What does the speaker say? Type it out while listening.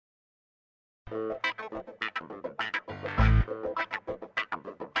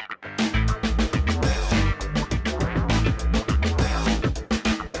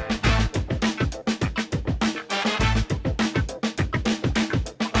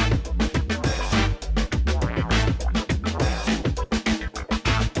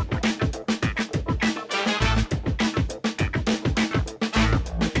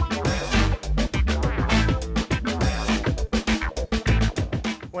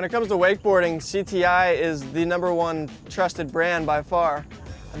When it comes to wakeboarding, CTI is the #1 trusted brand by far.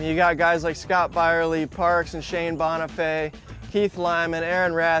 I mean, you got guys like Scott Byerly, Parks and Shane Bonifay, Keith Lyman,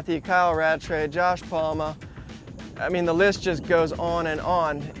 Aaron Rathie, Kyle Rattray, Josh Palma. I mean, the list just goes on,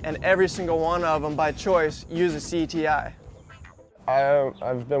 and every single one of them, by choice, uses CTI.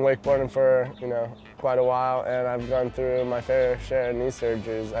 I've been wakeboarding for, quite a while, and I've gone through my fair share of knee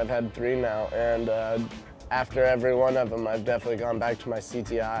surgeries. I've had 3 now, and after every one of them, I've definitely gone back to my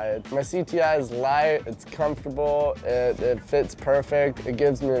CTI. My CTI is light, it's comfortable, it fits perfect. It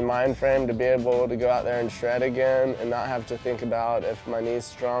gives me the mind frame to be able to go out there and shred again and not have to think about if my knee's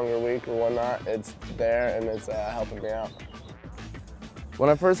strong or weak or whatnot. It's there and it's helping me out. When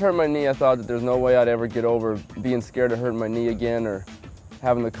I first hurt my knee, I thought that there's no way I'd ever get over being scared of hurting my knee again or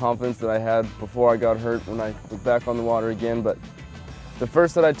having the confidence that I had before I got hurt when I was back on the water again. But the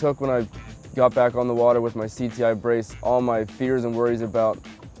first that I took when I got back on the water with my CTI brace, all my fears and worries about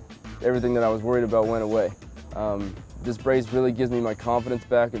everything that I was worried about went away. This brace really gives me my confidence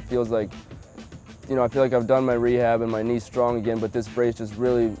back. It feels like, I feel like I've done my rehab and my knee's strong again, but this brace just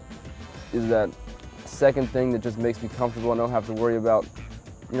really is that second thing that just makes me comfortable. I don't have to worry about,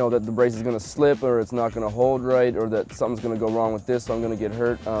 that the brace is going to slip or it's not going to hold right or that something's going to go wrong with this, so I'm going to get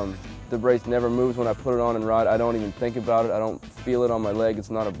hurt. The brace never moves when I put it on and ride. I don't even think about it. I don't feel it on my leg. It's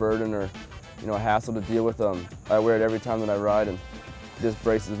not a burden or a hassle to deal with. I wear it every time that I ride, and this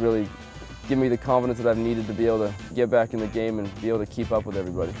brace has really given me the confidence that I've needed to be able to get back in the game and be able to keep up with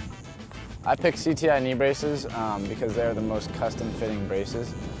everybody. I picked CTI knee braces because they're the most custom fitting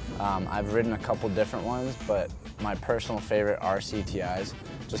braces. I've ridden a couple different ones, but my personal favorite are CTIs.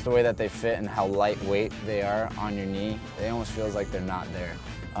 Just the way that they fit and how lightweight they are on your knee, it almost feels like they're not there.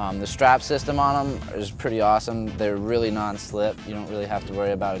 The strap system on them is pretty awesome. They're really non-slip. You don't really have to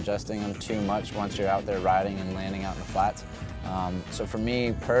worry about adjusting them too much once you're out there riding and landing out in the flats. So for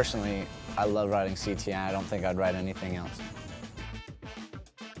me personally, I love riding CTI. I don't think I'd ride anything else.